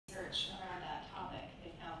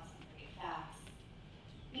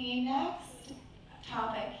The next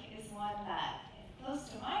topic is one that is close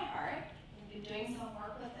to my heart. We've been doing some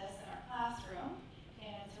work with this in our classroom,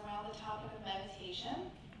 and it's around the topic of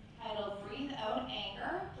meditation, titled Breathe Out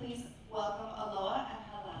Anger. Please welcome Aloa and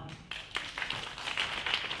Ha Lam.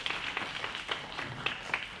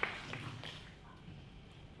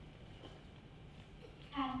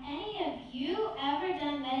 Have any of you ever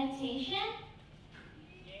done meditation?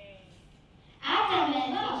 I've done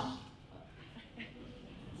meditation.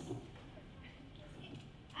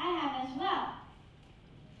 I have as well.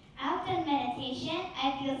 I've done meditation.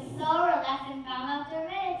 I feel so relaxed and calm after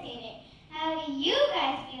meditating. How do you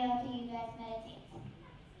guys feel after you guys meditate?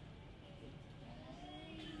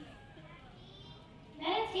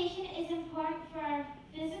 Meditation is important for our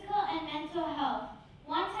physical and mental health.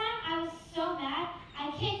 One time I was so mad, I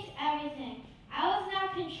kicked everything. I was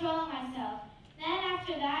not controlling myself. Then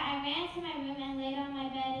after that, I ran to my room and laid on my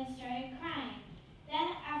bed and started crying. Then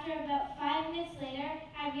after about 5 minutes later,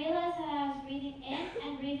 I realized that I was breathing in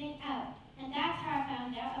and breathing out. And that's how I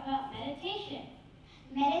found out about meditation.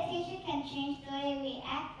 Meditation can change the way we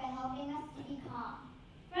act by helping us to be calm.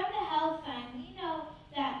 From the Health Fund, we know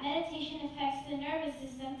that meditation affects the nervous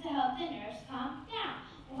system to help the nerves calm down.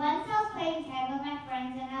 Once I was playing tag with my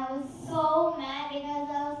friends and I was so mad because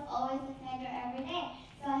I was always a tagger every day.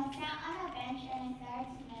 So I sat on a bench and I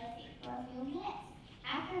started to meditate for a few minutes.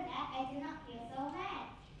 After that, I did not feel so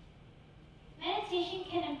mad. Meditation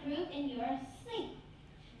can improve in your sleep.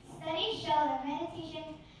 Studies show that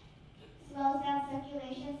meditation slows down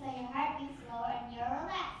circulation so your heart beats slower and you're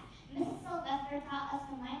relaxed. Mrs. Sylvester taught us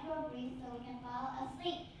to micro breathe so we can fall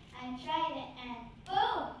asleep. I tried it and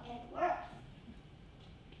boom, it worked.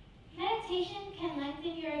 Meditation can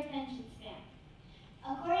lengthen your attention span.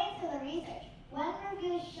 According to the research, one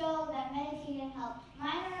review showed that meditation helped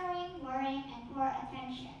monitoring, worrying, and poor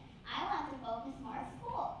attention. I want to focus more at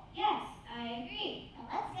school. Yes, I agree. Now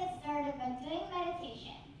let's get started by doing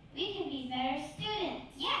meditation. We can be better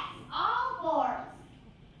students. Yes, all fours.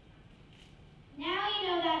 Now you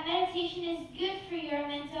know that meditation is good for your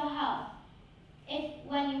mental health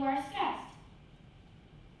when you are stressed.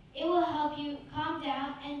 It will help you calm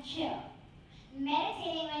down and chill.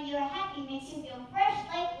 Meditating when you are happy makes you feel fresh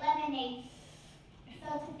like lemonade.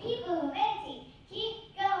 So to people who meditate,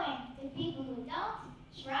 keep going. To people who don't,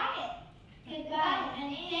 try it. Goodbye,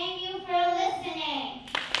 and thank you